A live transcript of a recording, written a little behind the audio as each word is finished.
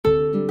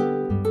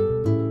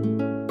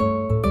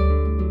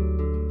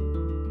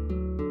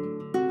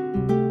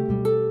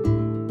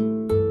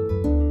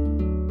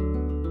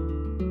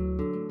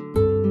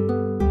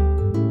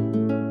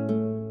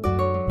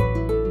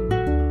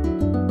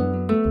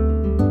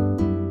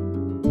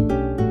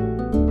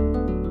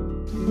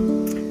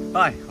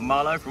Hi, I'm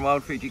Marlo from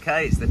Wild Food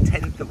UK. It's the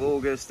 10th of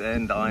August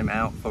and I'm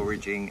out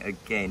foraging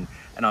again.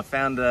 And I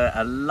found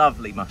a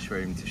lovely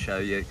mushroom to show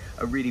you.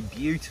 A really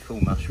beautiful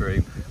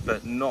mushroom,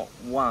 but not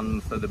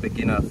one for the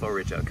beginner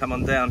forager. Come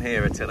on down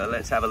here, Attila,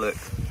 let's have a look.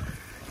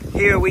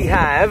 Here we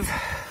have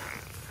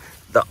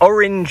the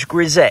Orange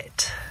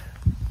Grisette,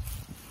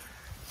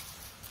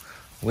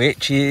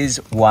 which is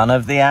one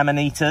of the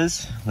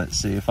Amanitas. Let's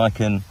see if I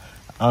can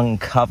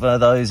uncover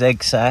those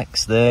egg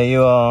sacs. There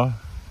you are.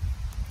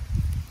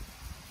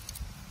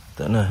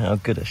 Don't know how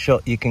good a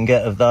shot you can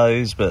get of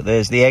those, but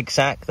there's the egg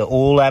sac that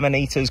all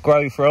Amanitas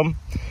grow from.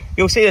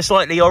 You'll see a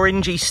slightly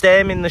orangey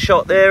stem in the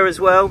shot there as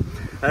well.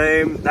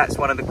 That's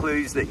one of the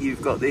clues that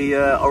you've got the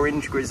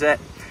Orange Grisette.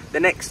 The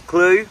next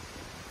clue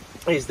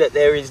is that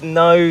there is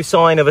no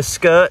sign of a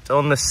skirt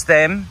on the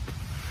stem.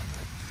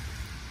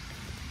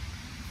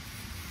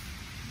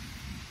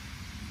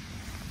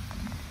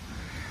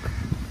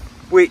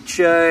 Which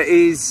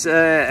is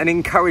an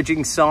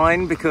encouraging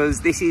sign,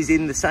 because this is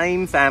in the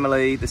same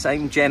family, the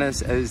same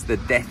genus as the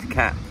death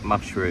cap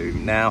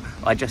mushroom. Now,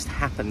 I just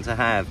happen to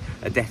have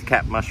a death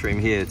cap mushroom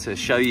here to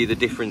show you the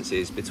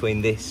differences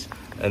between this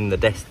and the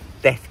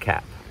death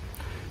cap.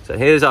 So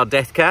here's our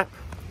death cap,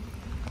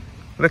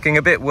 looking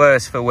a bit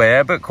worse for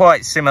wear, but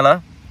quite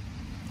similar.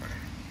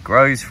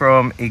 Grows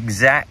from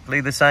exactly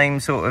the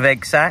same sort of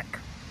egg sac.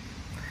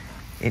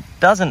 It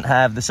doesn't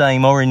have the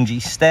same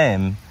orangey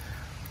stem,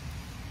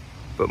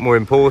 but more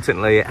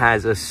importantly, it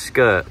has a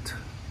skirt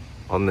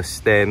on the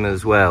stem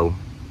as well.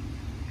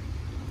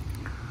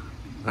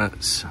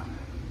 That's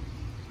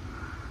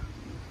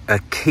a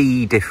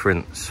key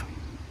difference.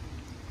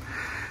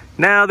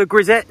 Now, the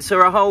grisettes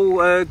are a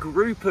whole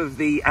group of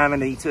the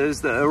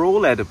Amanitas that are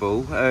all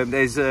edible.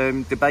 There's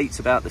debates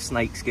about the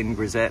snakeskin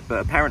grisette,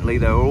 but apparently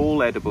they're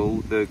all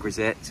edible, the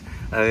grisette.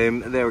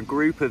 They're a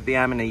group of the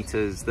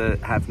Amanitas that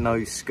have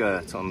no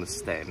skirt on the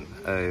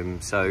stem.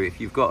 So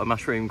if you've got a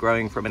mushroom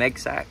growing from an egg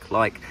sac,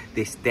 like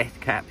this death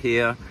cap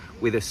here,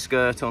 with a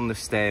skirt on the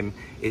stem,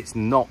 it's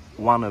not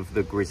one of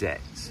the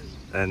grisettes.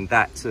 And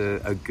that's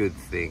a good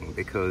thing,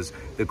 because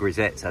the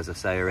grisettes, as I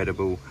say, are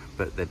edible,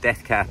 but the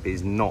death cap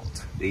is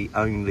not the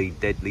only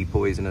deadly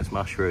poisonous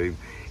mushroom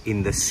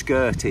in the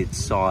skirted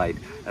side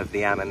of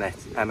the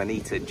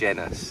Amanita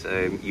genus.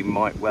 You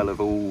might well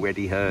have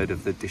already heard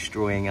of the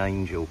destroying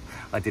angel.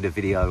 I did a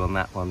video on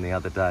that one the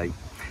other day.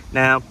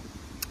 Now,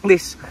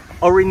 this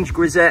Orange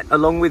Grisette,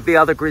 along with the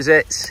other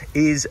grisettes,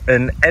 is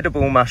an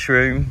edible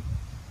mushroom,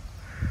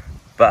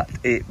 but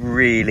it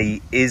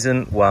really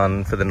isn't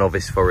one for the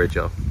novice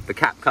forager. The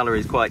cap colour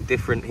is quite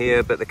different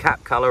here, but the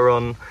cap colour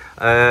on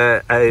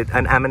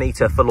an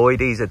Amanita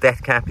phalloides, a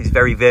death cap, is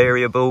very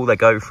variable. They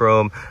go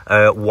from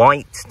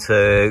white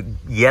to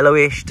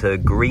yellowish to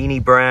greeny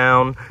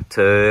brown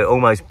to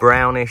almost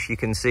brownish, you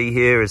can see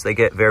here, as they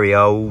get very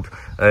old.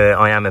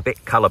 I am a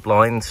bit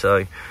colourblind,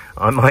 so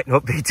I might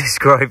not be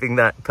describing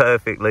that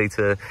perfectly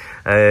to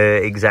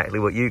exactly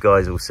what you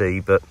guys will see,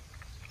 but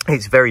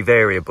it's very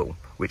variable,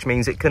 which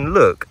means it can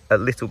look a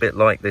little bit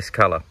like this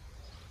colour.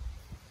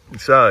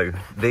 So,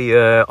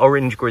 the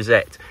Orange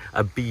Grisette,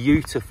 a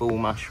beautiful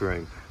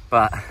mushroom,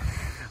 but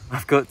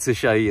I've got to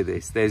show you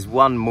this. There's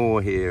one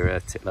more here,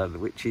 Attila,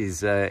 which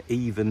is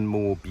even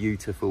more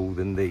beautiful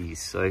than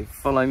these. So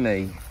follow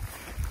me,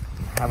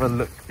 have a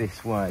look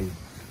this way.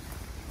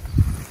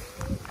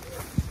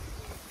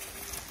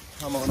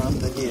 Come on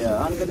under here,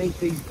 underneath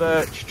these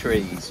birch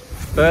trees.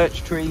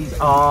 Birch trees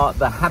are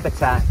the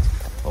habitat,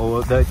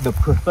 or the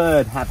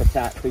preferred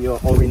habitat for your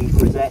Orange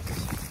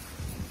Grisettes.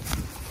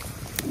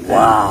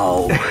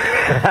 Wow.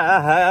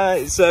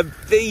 It's a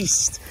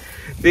beast.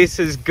 This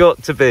has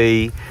got to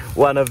be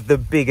one of the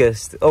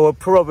biggest, or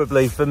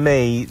probably for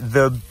me,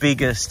 the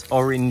biggest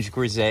Orange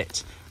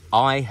Grisette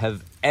I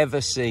have ever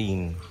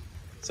seen.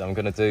 So I'm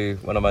going to do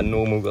one of my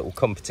normal little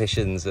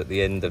competitions at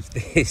the end of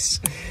this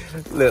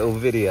little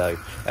video.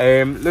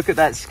 Look at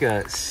that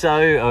skirt.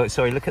 So,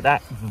 look at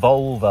that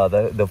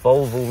vulva, the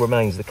vulval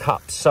remains, the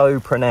cup, so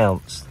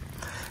pronounced.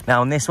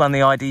 Now on this one,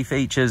 the ID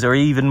features are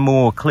even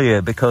more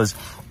clear, because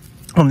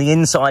on the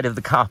inside of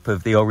the cup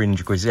of the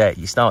Orange Grisette,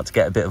 you start to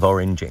get a bit of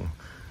oranging.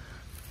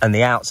 And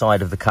the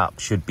outside of the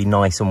cup should be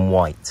nice and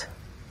white.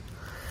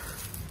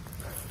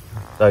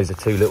 Those are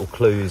two little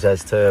clues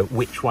as to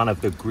which one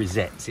of the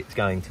grisettes it's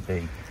going to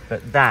be.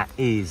 But that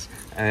is,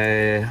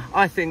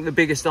 I think, the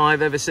biggest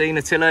I've ever seen.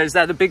 Attila, is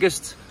that the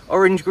biggest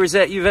Orange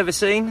Grisette you've ever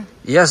seen?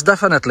 Yes,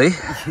 definitely.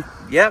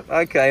 Yep,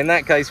 okay, in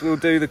that case, we'll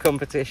do the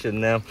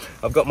competition. Now,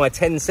 I've got my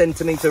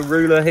 10cm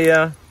ruler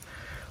here.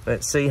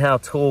 Let's see how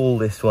tall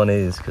this one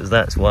is, because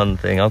that's one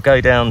thing. I'll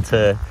go down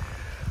to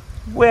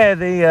where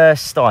the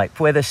stipe,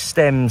 where the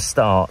stem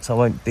starts. I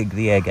won't dig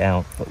the egg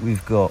out, but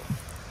we've got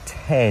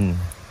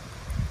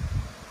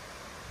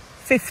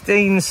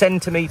 15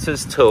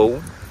 centimetres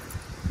tall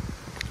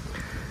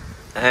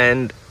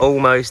and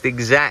almost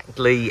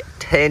exactly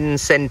 10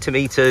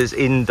 centimetres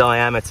in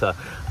diameter.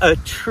 A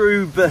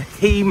true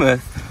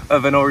behemoth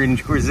of an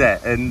orange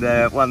grisette, and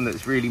one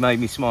that's really made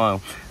me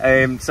smile.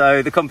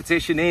 So the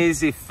competition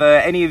is, if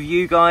any of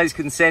you guys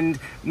can send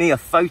me a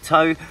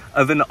photo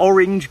of an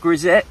orange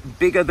grisette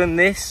bigger than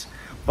this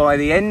by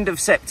the end of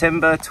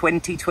September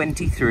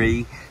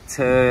 2023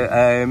 to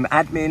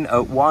admin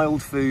at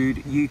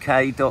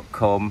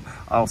wildfooduk.com,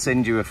 I'll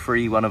send you a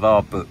free one of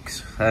our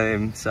books.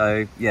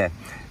 So yeah,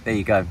 there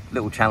you go,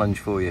 little challenge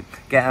for you.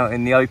 Get out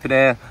in the open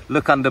air,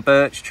 look under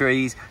birch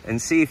trees, and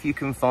see if you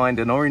can find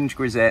an orange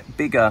grisette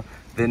bigger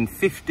than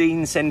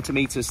 15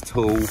 centimeters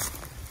tall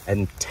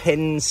and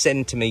 10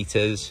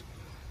 centimeters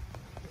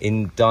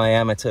in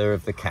diameter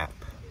of the cap.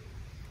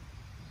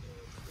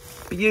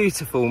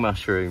 Beautiful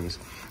mushrooms.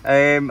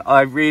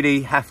 I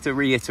really have to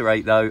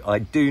reiterate though, I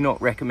do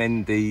not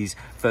recommend these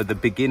for the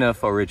beginner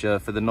forager,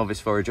 for the novice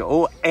forager,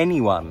 or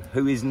anyone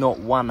who is not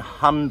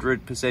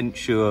 100%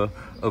 sure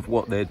of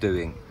what they're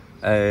doing.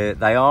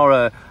 They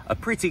are a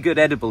pretty good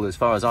edible as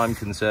far as I'm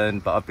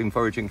concerned, but I've been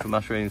foraging for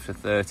mushrooms for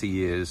 30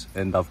 years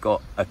and I've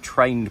got a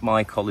trained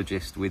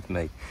mycologist with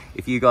me.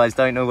 If you guys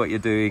don't know what you're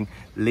doing,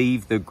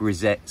 leave the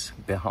grisettes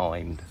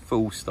behind,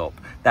 full stop.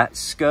 That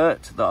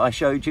skirt that I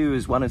showed you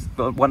is one of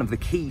the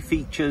key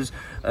features,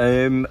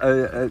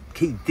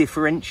 key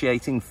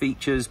differentiating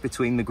features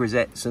between the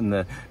grisettes and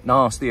the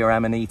nastier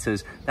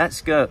Amanitas. That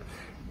skirt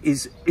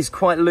is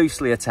quite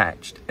loosely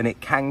attached and it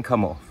can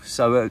come off.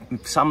 So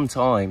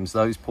sometimes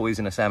those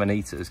poisonous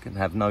Amanitas can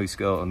have no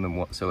skirt on them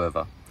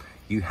whatsoever.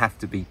 You have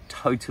to be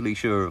totally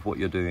sure of what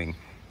you're doing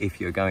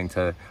if you're going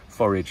to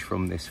forage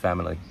from this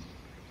family.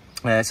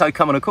 So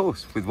come on a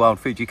course with Wild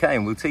Food UK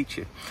and we'll teach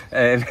you.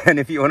 And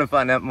if you want to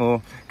find out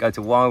more, go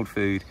to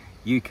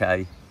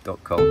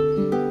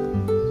wildfooduk.com.